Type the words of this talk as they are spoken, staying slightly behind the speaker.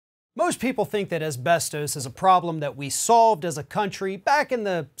Most people think that asbestos is a problem that we solved as a country back in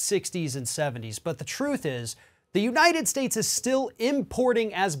the 60s and 70s, but the truth is, the United States is still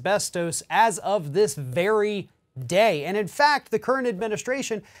importing asbestos as of this very day. And in fact, the current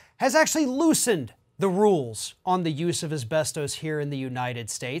administration has actually loosened the rules on the use of asbestos here in the United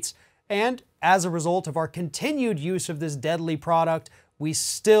States. And as a result of our continued use of this deadly product, we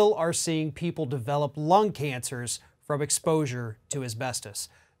still are seeing people develop lung cancers from exposure to asbestos.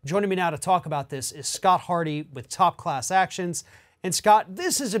 Joining me now to talk about this is Scott Hardy with Top Class Actions. And Scott,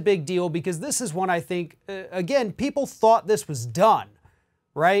 this is a big deal because this is one I think, again, people thought this was done,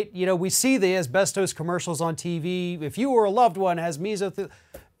 right? You know, we see the asbestos commercials on TV. If you or a loved one has mesothelioma,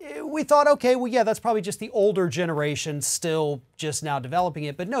 we thought, okay, well, yeah, that's probably just the older generation still just now developing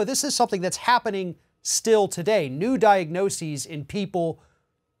it. But no, this is something that's happening still today. New diagnoses in people,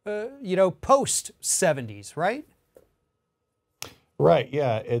 post 70s, right? Right.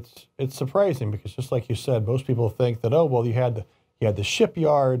 Yeah. It's surprising because just like you said, most people think that, oh, well, you had the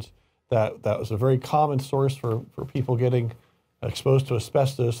shipyards, that was a very common source for people getting exposed to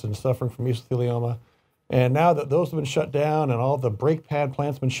asbestos and suffering from mesothelioma. And now that those have been shut down and all the brake pad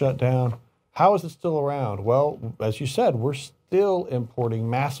plants have been shut down, how is it still around? Well, as you said, we're still importing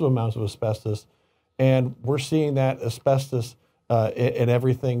massive amounts of asbestos, and we're seeing that asbestos in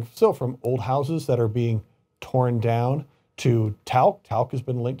everything. So from old houses that are being torn down to talc. Talc has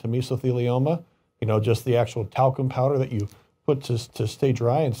been linked to mesothelioma. You know, just the actual talcum powder that you put to stay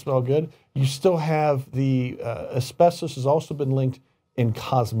dry and smell good. You still have the asbestos has also been linked in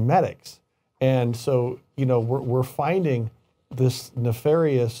cosmetics. And so, you know, we're finding this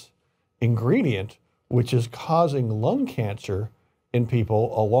nefarious ingredient, which is causing lung cancer in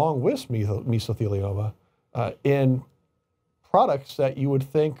people along with mesothelioma in products that you would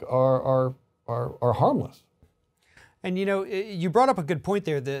think are harmless. And, you know, you brought up a good point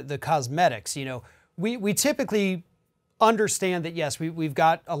there, the cosmetics. You know, we typically understand that, yes, we've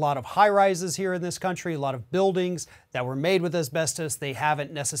got a lot of high-rises here in this country, a lot of buildings that were made with asbestos. They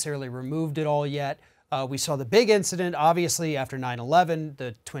haven't necessarily removed it all yet. We saw the big incident, obviously, after 9/11.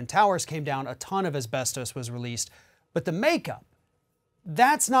 The Twin Towers came down. A ton of asbestos was released. But the makeup,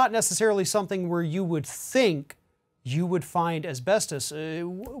 that's not necessarily something where you would think you would find asbestos.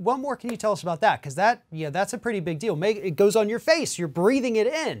 What more can you tell us about that? Because that's a pretty big deal. It goes on your face. You're breathing it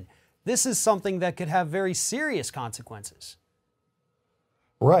in. This is something that could have very serious consequences.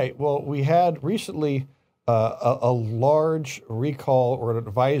 Right. Well, we had recently a large recall or an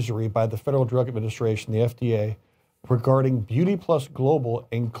advisory by the Federal Drug Administration, the FDA, regarding Beauty Plus Global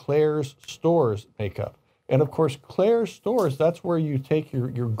and Claire's Stores makeup. And of course, Claire's Stores, that's where you take your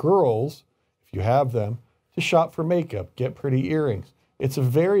girls, if you have them, to shop for makeup, get pretty earrings. It's a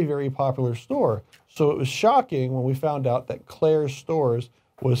very, very popular store. So it was shocking when we found out that Claire's Stores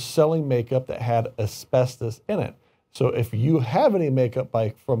was selling makeup that had asbestos in it. So if you have any makeup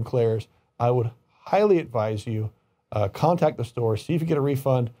from Claire's, I would highly advise you contact the store, see if you get a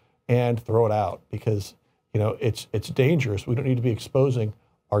refund, and throw it out because, you know, it's dangerous. We don't need to be exposing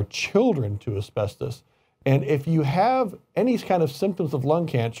our children to asbestos. And if you have any kind of symptoms of lung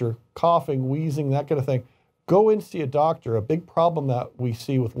cancer, coughing, wheezing, that kind of thing, go and see a doctor. A big problem that we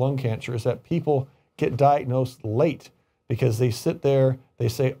see with lung cancer is that people get diagnosed late because they sit there, they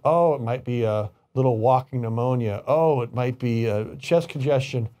say, oh, it might be a little walking pneumonia. Oh, it might be a chest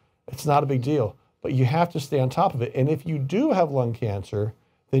congestion. It's not a big deal, but you have to stay on top of it. And if you do have lung cancer,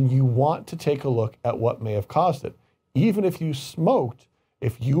 then you want to take a look at what may have caused it. Even if you smoked,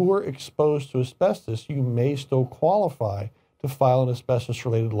 if you were exposed to asbestos, you may still qualify to file an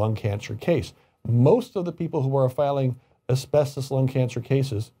asbestos-related lung cancer case. Most of the people who are filing asbestos lung cancer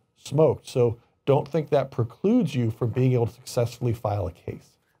cases smoked. So don't think that precludes you from being able to successfully file a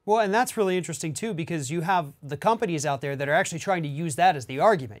case. Well, and that's really interesting too, because you have the companies out there that are actually trying to use that as the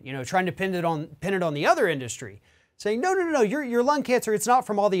argument, you know, trying to pin it on the other industry, saying, no, your lung cancer, it's not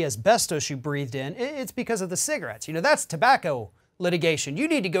from all the asbestos you breathed in, it's because of the cigarettes. You know, that's tobacco litigation. You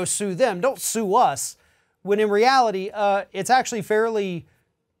need to go sue them, don't sue us. When in reality, it's actually fairly,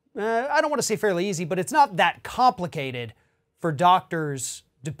 I don't want to say fairly easy, but it's not that complicated for doctors,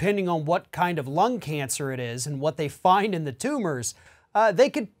 depending on what kind of lung cancer it is and what they find in the tumors. They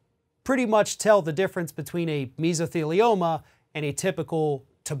could pretty much tell the difference between a mesothelioma and a typical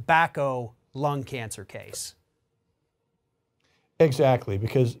tobacco lung cancer case. Exactly,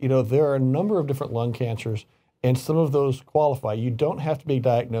 because, you know, there are a number of different lung cancers, and some of those qualify. You don't have to be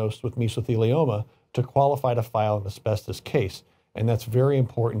diagnosed with mesothelioma to qualify to file an asbestos case, and that's very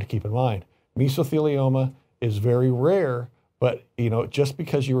important to keep in mind. Mesothelioma is very rare, but, you know, just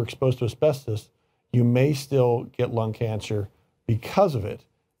because you were exposed to asbestos, you may still get lung cancer because of it.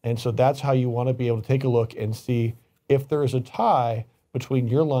 And so that's how you want to be able to take a look and see if there is a tie between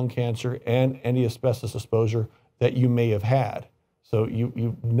your lung cancer and any asbestos exposure that you may have had. So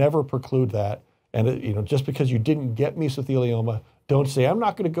you never preclude that. And just because you didn't get mesothelioma, don't say, I'm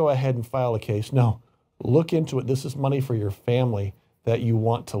not going to go ahead and file a case. No, look into it. This is money for your family that you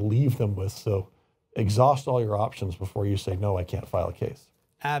want to leave them with. So exhaust all your options before you say, no, I can't file a case.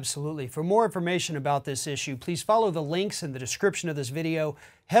 Absolutely. For more information about this issue, please follow the links in the description of this video.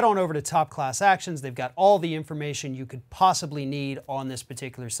 Head on over to Top Class Actions. They've got all the information you could possibly need on this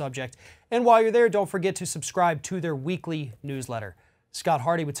particular subject. And while you're there, don't forget to subscribe to their weekly newsletter. Scott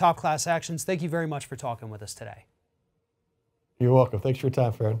Hardy with Top Class Actions, thank you very much for talking with us today. You're welcome. Thanks for your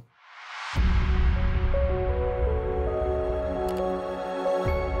time, Farron.